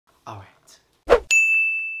Alright.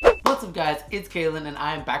 What's up guys, it's Kaelin and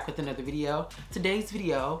I am back with another video. Today's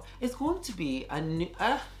video is going to be a new,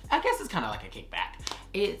 I guess it's kind of like a kickback.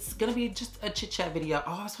 It's gonna be just a chit chat video.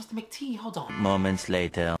 Oh, I was supposed to make tea, hold on. Moments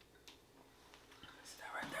later. Is that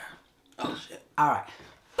right there? Oh shit. Alright,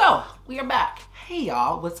 so we are back. Hey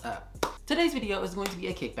y'all, what's up? Today's video is going to be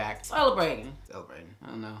a kickback celebrating, I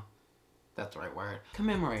don't know. That's the right word.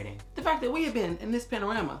 Commemorating the fact that we have been in this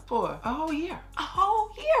panorama for a whole year. A whole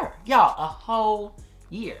year. Y'all, a whole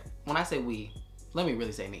year. When I say we, let me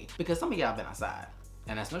really say me. Because some of y'all been outside.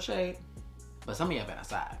 And that's no shade, but some of y'all been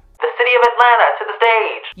outside. The city of Atlanta to the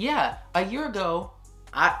stage. Yeah, a year ago,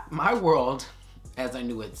 my world, as I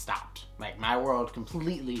knew it, stopped. Like my world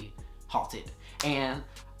completely halted. And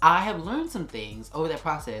I have learned some things over that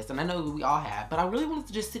process, and I know we all have, but I really wanted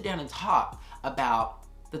to just sit down and talk about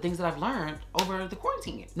the things that I've learned over the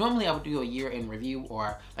quarantine. Normally I would do a year in review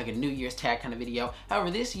or like a New Year's tag kind of video. However,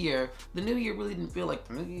 this year, the new year really didn't feel like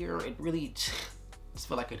the new year. It really just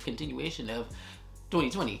felt like a continuation of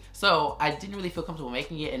 2020. So I didn't really feel comfortable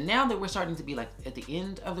making it. And now that we're starting to be like at the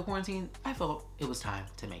end of the quarantine, I felt it was time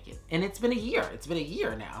to make it. And it's been a year. It's been a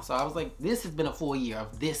year now. So I was like, this has been a full year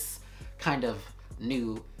of this kind of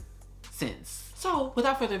new sense. So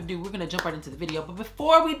without further ado, we're gonna jump right into the video. But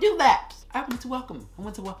before we do that, I want to welcome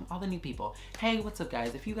all the new people. Hey, what's up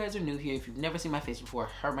guys? If you guys are new here, if you've never seen my face before,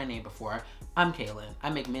 heard my name before, I'm Kaelin. I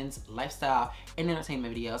make men's lifestyle and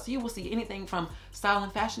entertainment videos. So you will see anything from style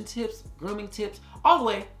and fashion tips, grooming tips, all the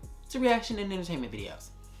way to reaction and entertainment videos.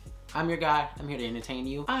 I'm your guy, I'm here to entertain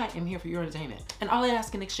you. I am here for your entertainment. And all I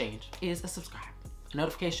ask in exchange is a subscribe, a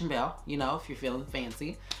notification bell, you know, if you're feeling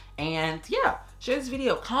fancy. And yeah, share this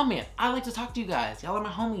video, comment. I like to talk to you guys. Y'all are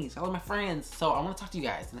my homies, y'all are my friends. So I want to talk to you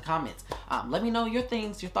guys in the comments. Let me know your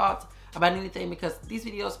things, your thoughts about anything, because these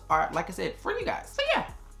videos are, like I said, for you guys. So yeah.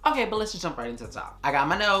 Okay, but let's just jump right into the top. I got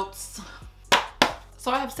my notes.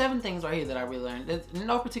 So I have 7 things right here that I really learned. In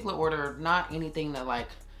no particular order, not anything that like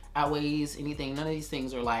outweighs anything. None of these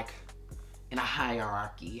things are like in a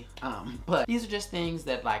hierarchy. But these are just things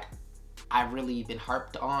that like I've really been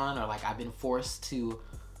harped on, or like I've been forced to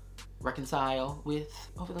reconcile with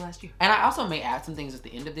over the last year. And I also may add some things at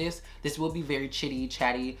the end of this. This will be very chitty,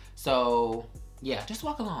 chatty. So yeah, just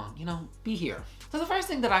walk along, you know, be here. So the first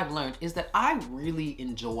thing that I've learned is that I really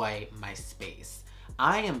enjoy my space.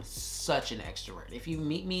 I am such an extrovert. If you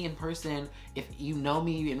meet me in person, if you know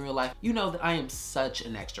me in real life, you know that I am such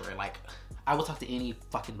an extrovert. Like, I will talk to any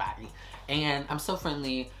fucking body. And I'm so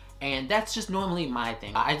friendly. And that's just normally my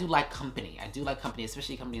thing. I do like company. I do like company,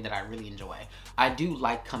 especially company that I really enjoy. I do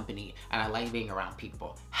like company and I like being around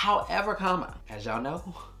people. However, as y'all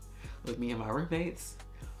know, with me and my roommates,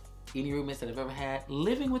 any roommates that I've ever had,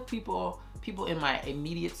 living with people in my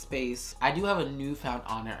immediate space, I do have a newfound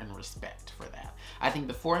honor and respect for that. I think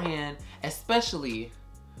beforehand, especially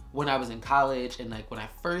when I was in college and like when I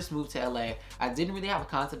first moved to LA, I didn't really have a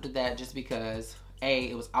concept of that just because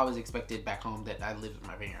it was always expected back home that I lived with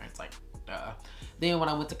my parents, like, duh. Then when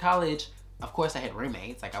I went to college, of course I had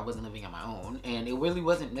roommates, like I wasn't living on my own, and it really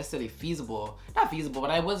wasn't necessarily feasible, not feasible,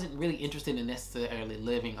 but I wasn't really interested in necessarily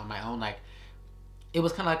living on my own. Like, it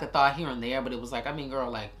was kind of like a thought here and there, but it was like, I mean,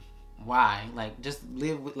 girl, like, why? Like, just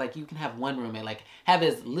live with, like, you can have one roommate, like, have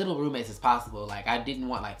as little roommates as possible. Like, I didn't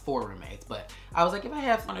want like 4 roommates, but I was like, if I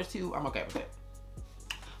have 1 or 2, I'm okay with it.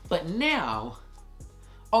 But now,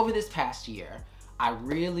 over this past year, I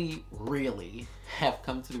really, really have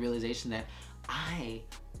come to the realization that I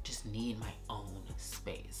just need my own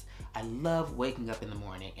space. I love waking up in the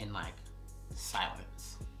morning in like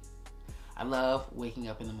silence. I love waking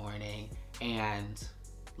up in the morning and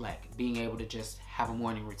like being able to just have a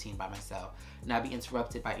morning routine by myself, not be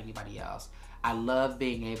interrupted by anybody else. I love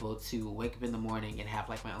being able to wake up in the morning and have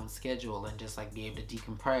like my own schedule and just like be able to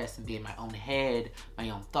decompress and be in my own head,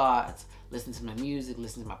 my own thoughts, listen to my music,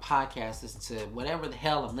 listen to my podcast, listen to whatever the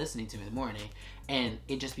hell I'm listening to in the morning, and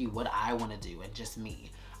it just be what I want to do and just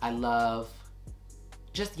me. I love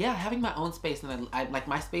just, yeah, having my own space. And I like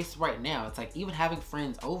my space right now. It's like even having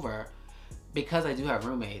friends over, because I do have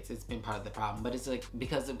roommates, it's been part of the problem, but it's like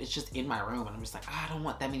because it's just in my room and I'm just like, I don't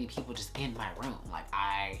want that many people just in my room. Like,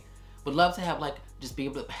 I would love to have like just be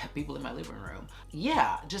able to have people in my living room.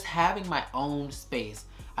 Yeah, just having my own space.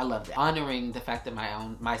 I love that. Honoring the fact that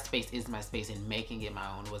my space is my space and making it my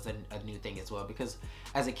own was a new thing as well, because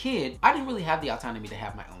as a kid, I didn't really have the autonomy to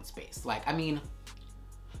have my own space. Like, I mean,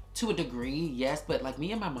 to a degree, yes, but like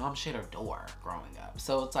me and my mom shared a door growing up.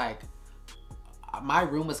 So it's like, my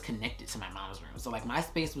room was connected to my mom's room. So like my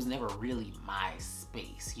space was never really my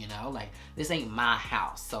space, you know? Like, this ain't my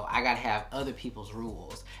house, so I gotta have other people's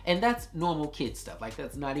rules. And that's normal kid stuff. Like,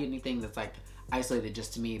 that's not anything that's like isolated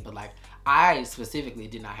just to me, but like I specifically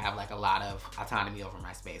did not have like a lot of autonomy over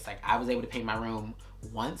my space. Like I was able to paint my room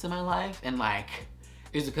once in my life, and like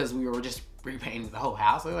it was because we were just repainting the whole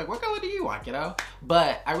house. Like what color do you want, kiddo?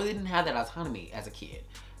 But I really didn't have that autonomy as a kid.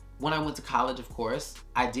 When I went to college, of course,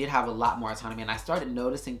 I did have a lot more autonomy, and I started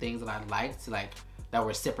noticing things that I liked, like that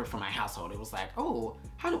were separate from my household. It was like, oh,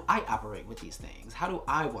 how do I operate with these things? How do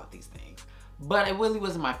I want these things? But it really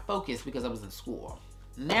wasn't my focus because I was in school.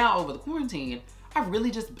 Now over the quarantine, I've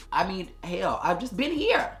really just, I mean, hell, I've just been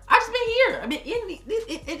here. I've been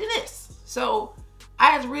in this. So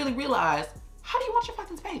I had to really realize, how do you want your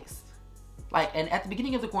fucking space? Like, and at the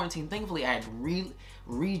beginning of the quarantine, thankfully I had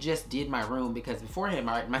just did my room, because beforehand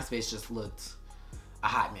my space just looked a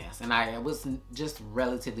hot mess. And I was just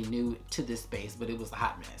relatively new to this space, but it was a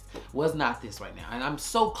hot mess. Was not this right now. And I'm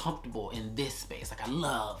so comfortable in this space. Like I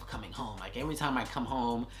love coming home. Like every time I come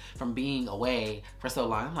home from being away for so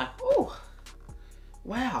long, I'm like, ooh,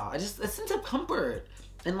 wow. I just, a sense of comfort.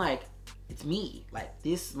 And like, it's me. Like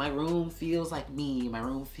this, my room feels like me. My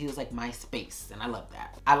room feels like my space. And I love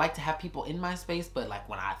that. I like to have people in my space, but like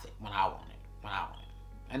when I want it.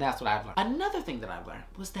 And that's what I've learned. Another thing that I've learned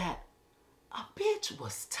was that a bitch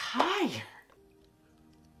was tired.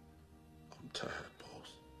 I'm tired,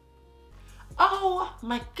 boss. Oh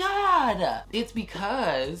my God. It's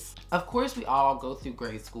because, of course, we all go through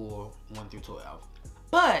grade school 1 through 12.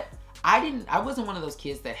 But I wasn't one of those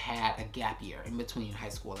kids that had a gap year in between high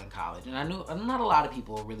school and college. And I knew not a lot of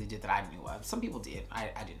people really did that I knew of. Some people did. I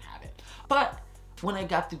didn't have it. But when I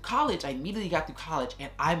got through college, I immediately got through college, and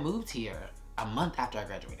I moved here a month after I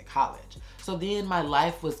graduated college. So then my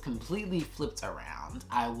life was completely flipped around.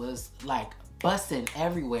 I was like bussing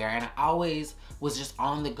everywhere, and I always was just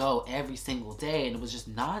on the go every single day, and it was just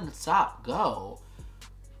non-stop go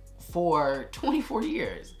for 24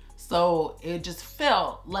 years. So it just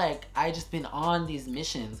felt like I just been on these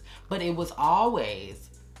missions, but it was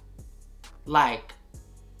always like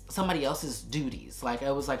somebody else's duties. Like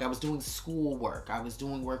I was doing school work. I was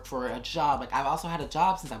doing work for a job. Like I've also had a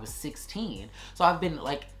job since I was 16. So I've been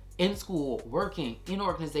like in school, working in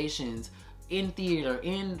organizations, in theater,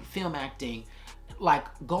 in film acting, like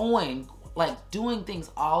going, like doing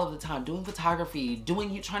things all of the time, doing photography,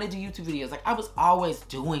 trying to do YouTube videos. Like I was always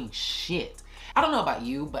doing shit. I don't know about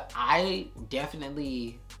you, but I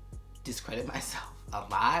definitely discredit myself a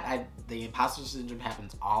lot. The imposter syndrome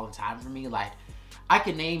happens all the time for me. Like I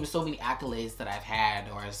could name so many accolades that I've had,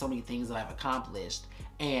 or so many things that I've accomplished,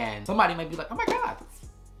 and somebody might be like, oh my God,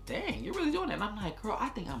 dang, you're really doing it. And I'm like, girl, I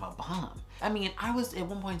think I'm a bum. I mean, I was at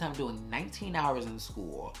one point in time doing 19 hours in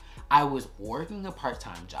school. I was working a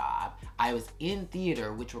part-time job. I was in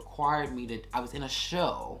theater, which required me to, I was in a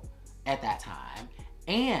show at that time.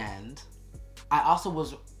 And I also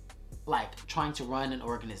was like trying to run an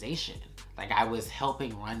organization. Like I was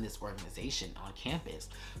helping run this organization on campus.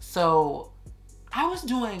 So I was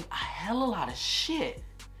doing a hell of a lot of shit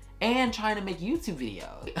and trying to make YouTube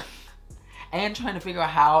videos and trying to figure out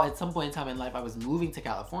how at some point in time in life I was moving to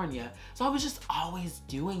California. So I was just always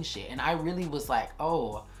doing shit. And I really was like,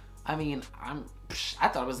 oh, I mean, I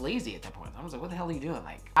thought I was lazy at that point. I was like, what the hell are you doing?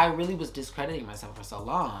 Like, I really was discrediting myself for so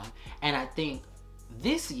long. And I think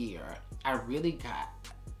this year, I really got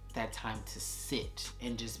that time to sit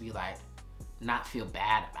and just be like, not feel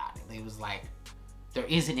bad about it. It was like, there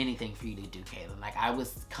isn't anything for you to do, Kaelin. Like I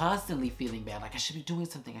was constantly feeling bad. Like I should be doing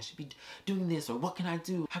something. I should be doing this, or what can I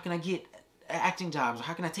do? How can I get acting jobs? Or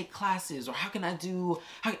how can I take classes? Or how can I do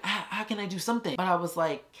something? But I was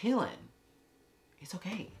like, Kaelin, it's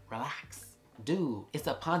okay. Relax. Dude, it's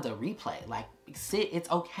a Panda replay. Like sit, it's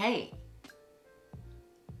okay.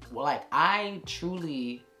 Well, like I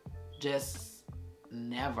truly just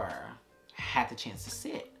never had the chance to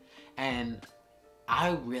sit. And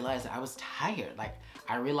I realized that I was tired. Like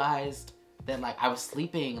I realized that like I was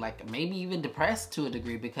sleeping, like maybe even depressed to a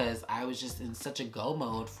degree, because I was just in such a go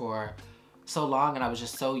mode for so long, and I was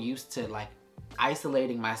just so used to like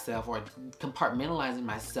isolating myself or compartmentalizing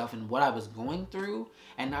myself in what I was going through,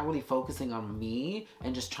 and not really focusing on me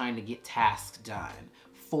and just trying to get tasks done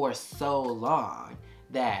for so long,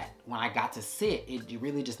 that when I got to sit, it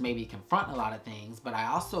really just made me confront a lot of things. But I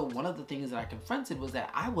also, one of the things that I confronted was that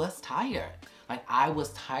I was tired. Like I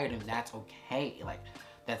was tired, and that's okay. Like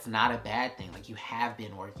that's not a bad thing. Like you have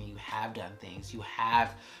been working, you have done things, you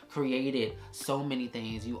have created so many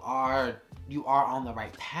things, you are on the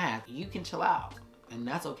right path. You can chill out, and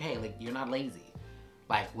that's okay. Like you're not lazy.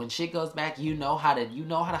 Like when shit goes back, you know how to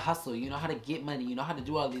hustle, you know how to get money, you know how to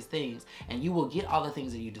do all these things, and you will get all the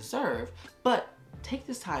things that you deserve. But take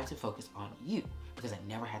this time to focus on you, because I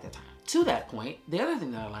never had the time. to that point, the other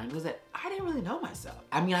thing that I learned was that I didn't really know myself.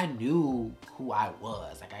 I mean, I knew who I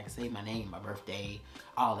was. Like, I could say my name, my birthday,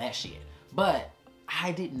 all that shit. But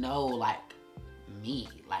I didn't know, like, me.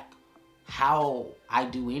 Like, how I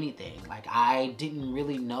do anything. Like, I didn't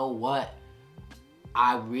really know what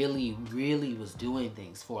I really was doing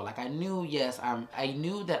things for. Like, I knew, yes, I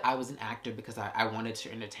knew that I was an actor because I wanted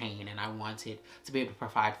to entertain and I wanted to be able to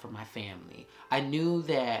provide for my family. I knew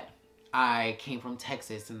that I came from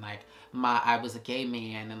Texas and like I was a gay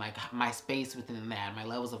man and like my space within that, my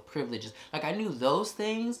levels of privileges. Like, I knew those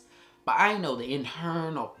things, but I know the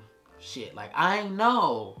internal shit. Like, I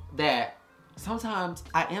know that sometimes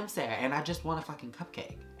I am sad and I just want a fucking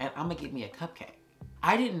cupcake and I'm gonna get me a cupcake.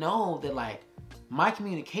 I didn't know that like my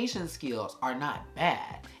communication skills are not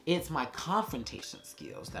bad. It's my confrontation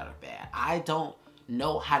skills that are bad. I don't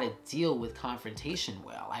know how to deal with confrontation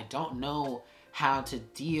well. I don't know how to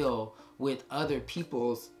deal with other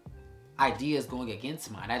people's ideas going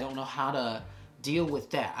against mine. I don't know how to deal with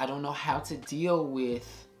that. I don't know how to deal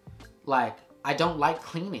with, like, I don't like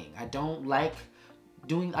cleaning. I don't like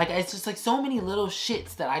doing, like, it's just like so many little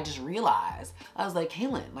shits that I just realized. I was like,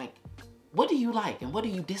 Kaelin, like, what do you like and what do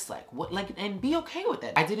you dislike? What, like, and be okay with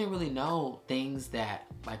that. I didn't really know things that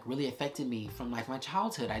like really affected me from like my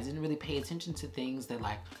childhood. I didn't really pay attention to things that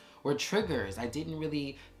like were triggers. I didn't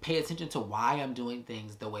really pay attention to why I'm doing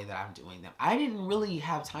things the way that I'm doing them. I didn't really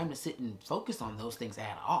have time to sit and focus on those things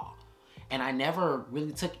at all. And I never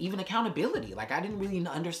really took even accountability. Like, I didn't really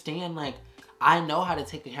understand, like, I know how to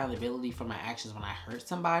take accountability for my actions when I hurt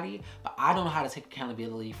somebody, but I don't know how to take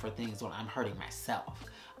accountability for things when I'm hurting myself.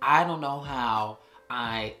 I don't know how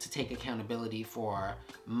to take accountability for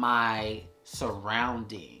my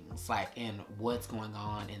surroundings, like, and what's going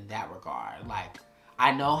on in that regard. Like,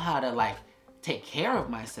 I know how to like take care of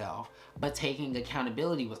myself, but taking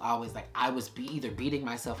accountability was always like I was either beating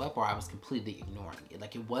myself up or I was completely ignoring it.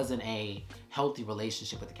 Like, it wasn't a healthy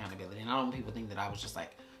relationship with accountability. And I don't want people to think that I was just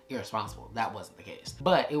like irresponsible. That wasn't the case.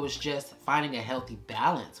 But it was just finding a healthy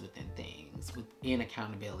balance within things, within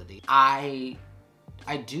accountability.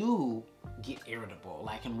 I do get irritable,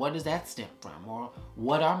 like, and what does that stem from? Or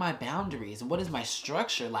what are my boundaries and what is my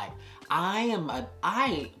structure? Like,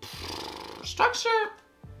 structure,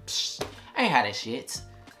 I ain't had that shit.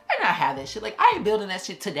 I did not have that shit. Like, I ain't building that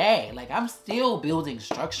shit today. Like, I'm still building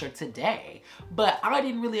structure today. But I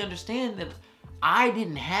didn't really understand that I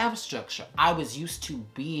didn't have structure. I was used to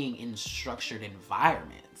being in structured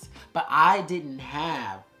environments, but I didn't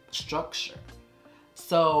have structure.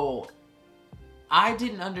 So I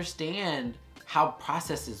didn't understand how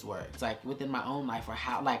processes worked, like within my own life, or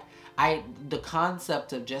how like the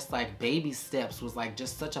concept of just like baby steps was like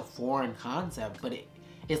just such a foreign concept. But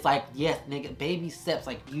it's like, yes, nigga, baby steps,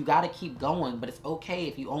 like you gotta keep going, but it's okay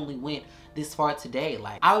if you only went this far today.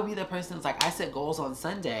 Like, I would be the person that's like, I set goals on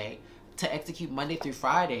Sunday to execute Monday through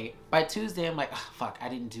Friday. By Tuesday, I'm like, oh, fuck, I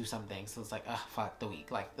didn't do something. So it's like, oh, fuck, the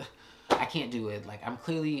week. Like, I can't do it. Like, I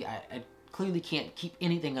clearly can't keep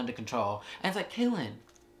anything under control. And it's like, Kaelin,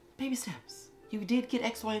 baby steps. You did get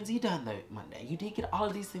X, Y, and Z done though Monday. You did get all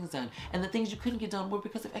of these things done. And the things you couldn't get done were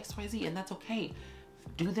because of X, Y, Z, and that's okay.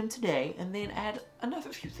 Do them today and then add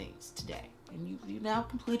another few things today. And you now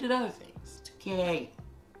completed other things. It's okay.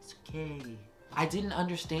 It's okay. I didn't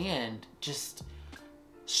understand just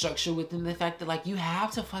structure within the fact that like you have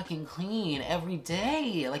to fucking clean every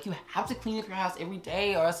day. Like, you have to clean up your house every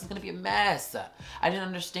day or else it's gonna be a mess. I didn't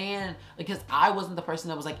understand because I wasn't the person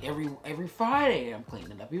that was like every Friday I'm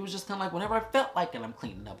cleaning up. It was just kind of like whenever I felt like it, I'm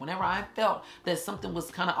cleaning up. Whenever I felt that something was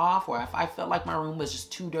kind of off, or if I felt like my room was just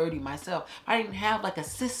too dirty myself, I didn't have like a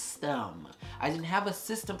system. I didn't have a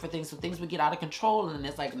system for things, so things would get out of control, and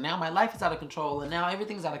it's like now my life is out of control, and now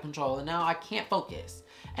everything's out of control, and now I can't focus.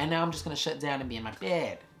 And now I'm just gonna shut down and be in my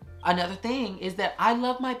bed. Another thing is that I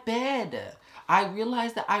love my bed. I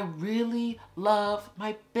realized that I really love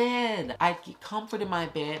my bed. I get comfort in my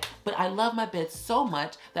bed, but I love my bed so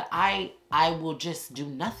much that I will just do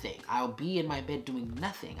nothing. I'll be in my bed doing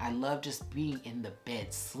nothing. I love just being in the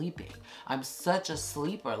bed sleeping. I'm such a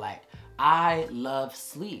sleeper. Like, I love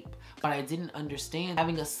sleep, but I didn't understand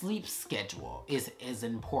having a sleep schedule is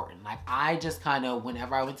important. Like, I just kind of,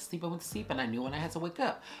 whenever I went to sleep, I went to sleep, and I knew when I had to wake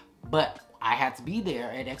up. But I had to be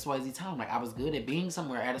there at XYZ time. Like, I was good at being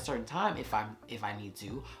somewhere at a certain time if I need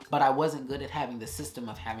to, but I wasn't good at having the system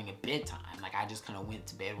of having a bedtime. Like, I just kind of went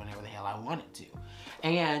to bed whenever the hell I wanted to.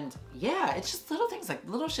 And yeah, it's just little things, like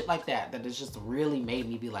little shit like that has just really made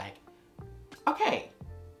me be like, okay,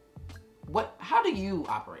 how do you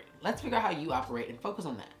operate? Let's figure out how you operate and focus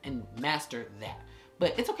on that and master that.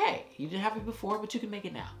 But it's okay. You didn't have it before, but you can make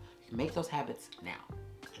it now. You can make those habits now.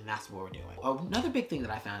 and that's what we're doing. Another big thing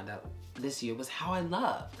that I found out this year was how I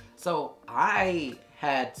love. So I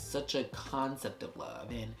had such a concept of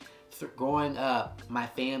love, and growing up, my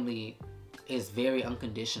family is very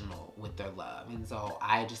unconditional with their love. And so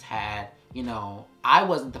I just had, you know, I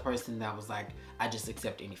wasn't the person that was like, I just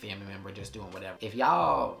accept any family member just doing whatever. If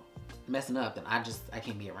y'all messing up, then I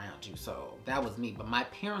can't be around you. So that was me. But my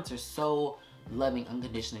parents are so loving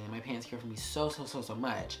unconditionally, and my parents care for me so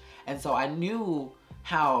much. And so I knew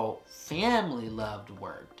how family loved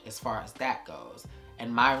worked as far as that goes,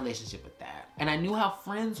 and my relationship with that. And I knew how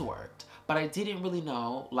friends worked, but I didn't really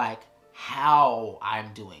know like how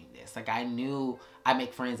I'm doing this. Like I knew I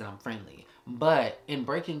make friends and I'm friendly, but in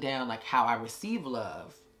breaking down like how I receive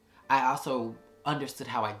love, I also understood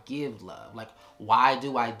how I give love. Like, why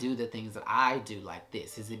do I do the things that I do like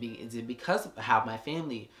this? Is it because of how my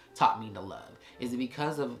family taught me to love? Is it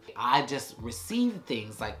because of I just received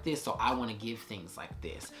things like this, so I want to give things like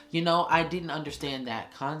this? You know, I didn't understand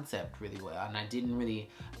that concept really well, and I didn't really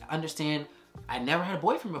understand. I never had a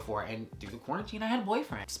boyfriend before, and through the quarantine I had a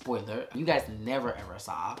boyfriend. Spoiler, you guys never ever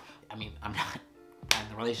saw. I mean, I'm not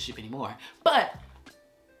in a relationship anymore, but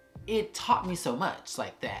it taught me so much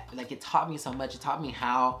like that. Like it taught me so much. It taught me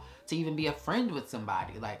how to even be a friend with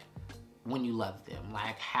somebody, like when you love them.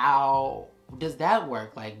 Like how does that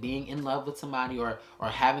work? Like being in love with somebody or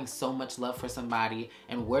having so much love for somebody,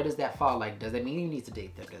 and where does that fall? Like, does that mean you need to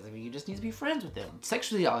date them? Does it mean you just need to be friends with them?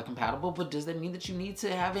 Sexually y'all are compatible, but does that mean that you need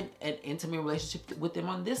to have an intimate relationship with them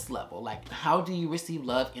on this level? Like, how do you receive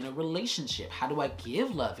love in a relationship? How do I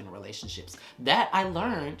give love in relationships? That I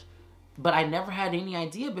learned, but I never had any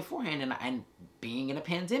idea beforehand. And being in a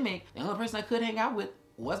pandemic, the only person I could hang out with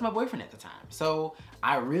was my boyfriend at the time. So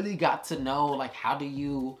I really got to know, like, how do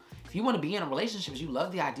you, if you want to be in a relationship, you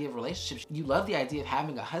love the idea of relationships, you love the idea of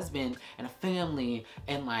having a husband and a family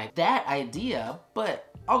and like that idea,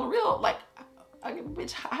 but on the real, like,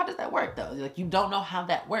 bitch, how does that work though? Like, you don't know how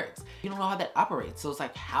that works. You don't know how that operates. So it's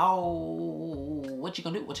like, what you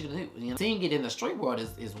gonna do? What you gonna do? You know, seeing it in the straight world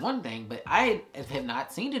is one thing, but I have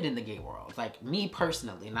not seen it in the gay world. Like me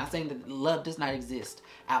personally, not saying that love does not exist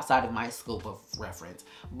outside of my scope of reference,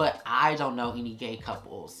 but I don't know any gay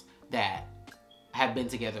couples that have been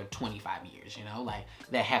together 25 years, you know, like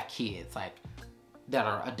that have kids, like that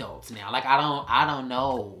are adults now. Like I don't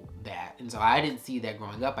know that. And so I didn't see that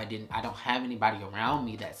growing up. I don't have anybody around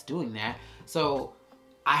me that's doing that. So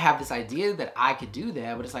I have this idea that I could do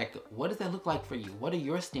that, but it's like, what does that look like for you? What are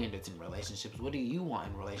your standards in relationships? What do you want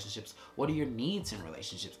in relationships? What are your needs in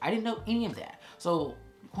relationships? I didn't know any of that. So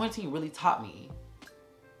quarantine really taught me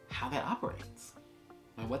how that operates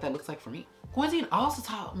and what that looks like for me. Quarantine also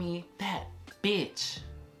taught me that, bitch,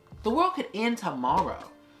 the world could end tomorrow.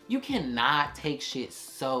 You cannot take shit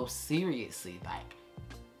so seriously. Like,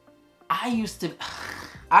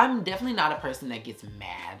 I'm definitely not a person that gets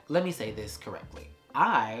mad. Let me say this correctly.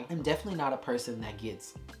 I am definitely not a person that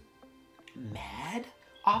gets mad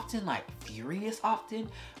often, like furious often,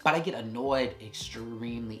 but I get annoyed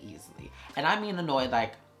extremely easily. And I mean annoyed,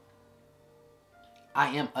 like, I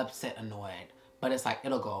am upset annoyed, but it's like,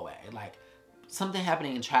 it'll go away. Like, something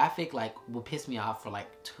happening in traffic, like, will piss me off for like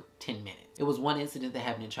 10 minutes. It was one incident that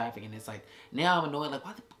happened in traffic, and it's like, now I'm annoyed, like,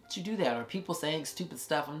 why the fuck did you do that? Or people saying stupid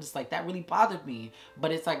stuff. I'm just like, that really bothered me.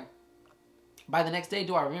 But it's like, by the next day,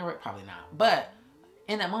 do I remember it? Probably not. But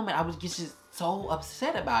in that moment, I would get just so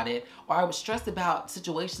upset about it, or I was stressed about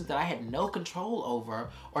situations that I had no control over,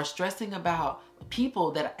 or stressing about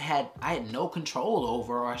people that I had no control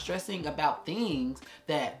over, or stressing about things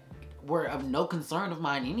that were of no concern of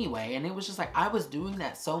mine anyway. And it was just like, I was doing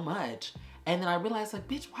that so much. And then I realized, like,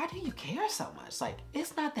 bitch, why do you care so much? Like,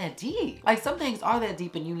 it's not that deep. Like, some things are that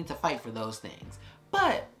deep and you need to fight for those things.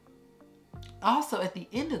 But also, at the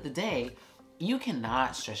end of the day, you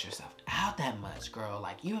cannot stress yourself out that much, girl.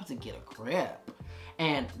 Like, you have to get a grip.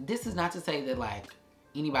 And this is not to say that, like,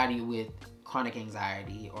 anybody with chronic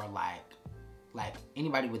anxiety or like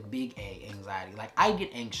anybody with big A anxiety, like, I get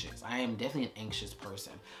anxious. I am definitely an anxious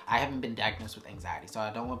person. I haven't been diagnosed with anxiety, so I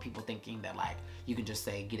don't want people thinking that, like, you can just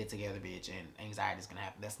say, get it together, bitch, and anxiety is gonna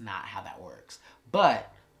happen. That's not how that works.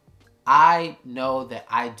 But I know that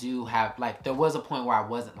I do have, like, there was a point where I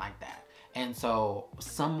wasn't like that. And so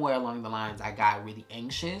somewhere along the lines, I got really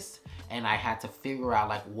anxious, and I had to figure out,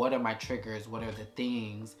 like, what are my triggers? What are the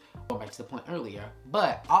things? Going back to the point earlier.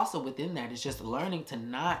 But also within that is just learning to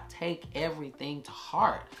not take everything to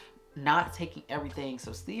heart. Not taking everything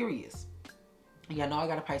so serious. Yeah, I know I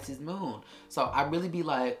got a Pisces moon. So I really be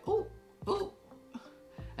like, ooh, ooh.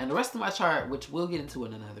 And the rest of my chart, which we'll get into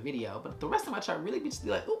in another video, but the rest of my chart really be just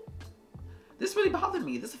be like, ooh. this really bothered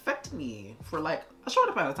me. This affected me for like a short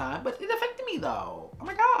amount of time, but it affected me though. Oh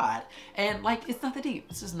my God. And like, it's not that deep.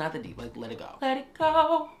 It's just not that deep. Like, let it go. Let it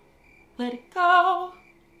go. Let it go.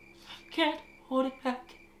 Can't hold it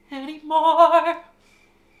back anymore.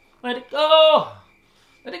 Let it go.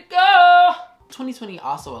 Let it go. 2020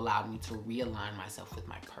 also allowed me to realign myself with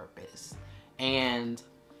my purpose. And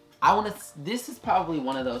this is probably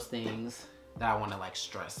one of those things that I want to like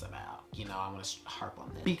stress about. You know, I want to harp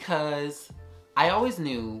on this. Because I always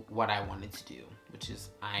knew what I wanted to do, which is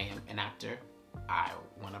I am an actor. I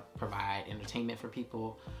want to provide entertainment for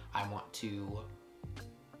people. I want to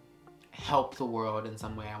help the world in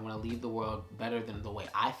some way. I want to leave the world better than the way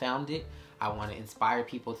I found it. I want to inspire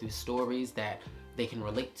people through stories that they can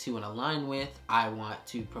relate to and align with. I want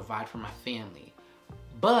to provide for my family.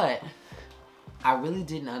 But I really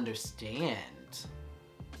didn't understand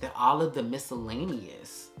that all of the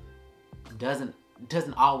miscellaneous doesn't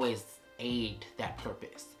always aid that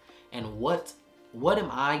purpose. And what am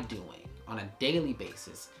I doing on a daily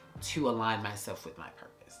basis to align myself with my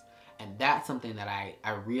purpose? And that's something that I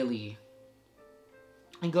really,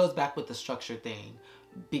 it goes back with the structure thing,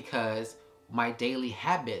 because my daily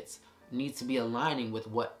habits need to be aligning with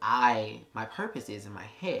what my purpose is in my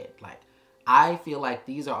head. Like, I feel like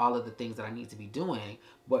these are all of the things that I need to be doing,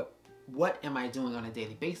 but what am I doing on a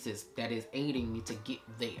daily basis that is aiding me to get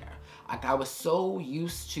there? Like, I was so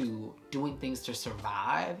used to doing things to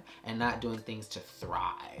survive and not doing things to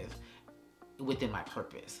thrive within my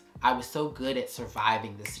purpose. I was so good at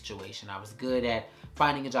surviving the situation. I was good at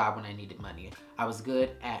finding a job when I needed money. I was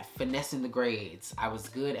good at finessing the grades. I was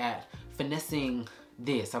good at finessing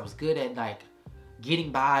this. I was good at like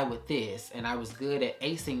getting by with this, and I was good at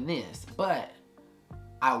acing this, but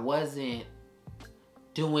I wasn't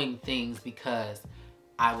doing things because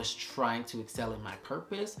I was trying to excel in my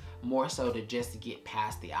purpose, more so to just get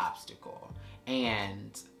past the obstacle.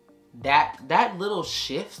 And that little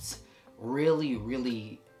shift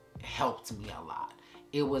really helped me a lot.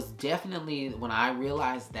 It was definitely when I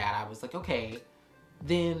realized that, I was like, okay,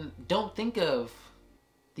 then don't think of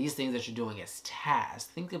these things that you're doing as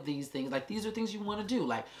tasks. Think of these things like these are things you want to do.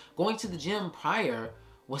 Like, going to the gym prior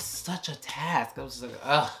was such a task. I was just like,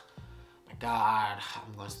 ugh, my God,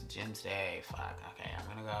 I'm going to the gym today. Fuck, okay, I'm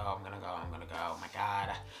gonna go. My God,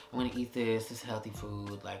 I'm gonna eat this healthy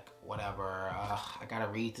food, like whatever. I gotta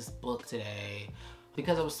read this book today.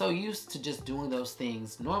 Because I was so used to just doing those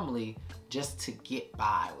things normally just to get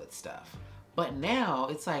by with stuff. But now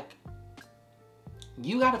it's like,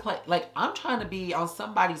 you gotta play, like, I'm trying to be on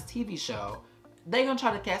somebody's TV show. They gonna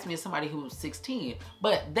try to cast me as somebody who's 16,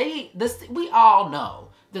 but we all know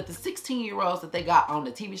that the 16-year-olds that they got on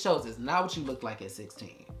the TV shows is not what you look like at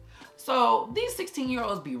 16. So these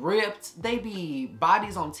 16-year-olds be ripped, they be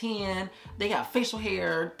bodies on 10, they got facial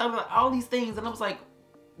hair, all these things, and I was like,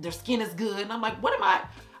 their skin is good, and I'm like, what am I?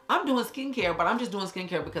 I'm doing skincare, but I'm just doing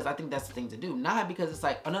skincare because I think that's the thing to do, not because it's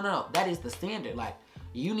like, oh no, that is the standard. Like,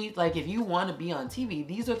 you need, like, if you want to be on TV,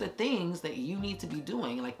 these are the things that you need to be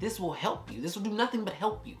doing. Like, this will help you. This will do nothing but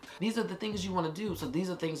help you. These are the things you want to do. So these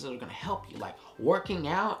are things that are going to help you. Like, working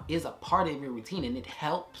out is a part of your routine and it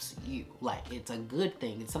helps you. Like, it's a good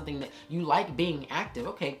thing. It's something that you like being active.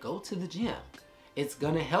 Okay, go to the gym. It's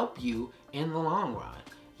going to help you in the long run.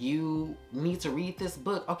 You need to read this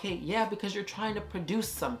book. Okay, yeah, because you're trying to produce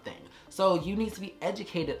something. So you need to be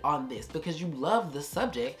educated on this because you love the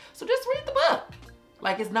subject. So just read the book.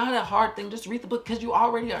 Like, it's not a hard thing. Just read the book because you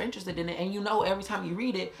already are interested in it, and you know every time you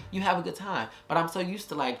read it, you have a good time. But I'm so used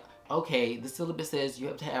to, like, okay, the syllabus says you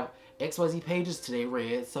have to have XYZ pages today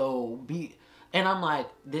read, so and I'm like,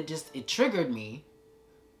 it triggered me.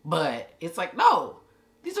 But it's like, no,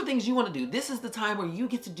 these are things you want to do. This is the time where you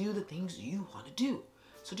get to do the things you want to do.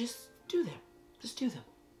 So just do them. Just do them.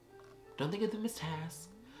 Don't think of them as tasks.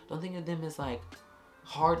 Don't think of them as, like,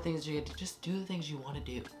 hard things you have to. Just do the things you want to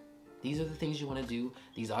do. These are the things you want to do.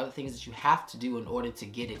 These are the things that you have to do in order to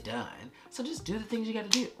get it done. So just do the things you got to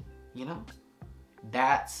do, you know?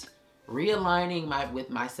 That's realigning with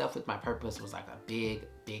myself with my purpose was like a big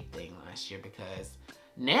thing last year, because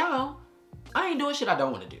now I ain't doing shit I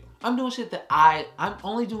don't want to do. I'm doing shit that I'm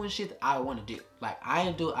only doing shit that I want to do. Like, I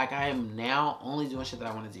am now only doing shit that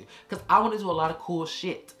I want to do, because I want to do a lot of cool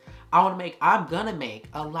shit. I'm gonna make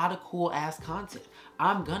a lot of cool ass content.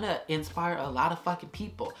 I'm gonna inspire a lot of fucking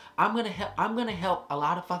people. I'm gonna help a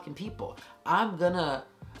lot of fucking people. I'm gonna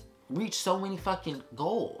reach so many fucking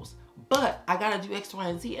goals. But I gotta do X, Y,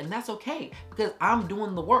 and Z, and that's okay, because I'm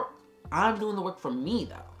doing the work. I'm doing the work for me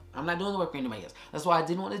though. I'm not doing the work for anybody else. That's why I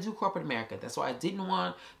didn't want to do corporate America. That's why I didn't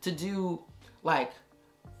want to do, like,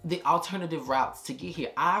 the alternative routes to get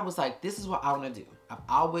here. I was like, this is what I want to do. I've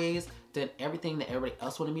always done everything that everybody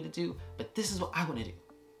else wanted me to do, but this is what I want to do.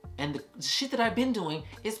 And the shit that I've been doing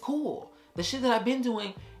is cool. The shit that I've been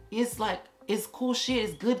doing is like, it's cool shit,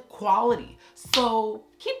 it's good quality. So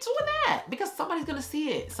keep doing that because somebody's gonna see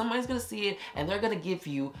it. Somebody's gonna see it and they're gonna give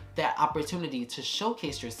you that opportunity to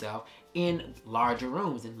showcase yourself in larger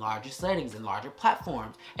rooms, in larger settings, in larger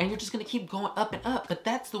platforms. And you're just gonna keep going up and up. But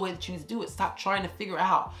that's the way that you need to do it. Stop trying to figure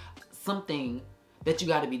out something that you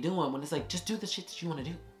gotta be doing when it's like, just do the shit that you wanna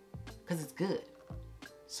do. Cause it's good.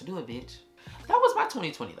 So do it, bitch. That was my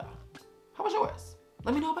 2020 though. How was yours?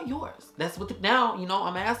 Let me know about yours. That's what now, you know,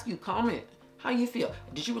 I'm asking you, comment how you feel.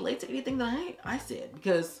 Did you relate to anything that I said?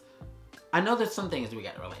 Because I know there's some things we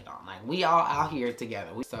gotta relate on. Like, we all out here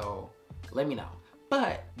together. So let me know.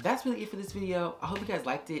 But that's really it for this video. I hope you guys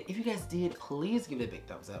liked it. If you guys did, please give it a big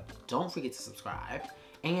thumbs up. Don't forget to subscribe.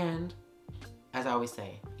 And as I always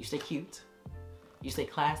say, you stay cute, you stay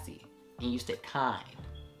classy, and you stay kind.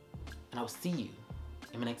 And I will see you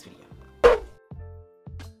in my next video.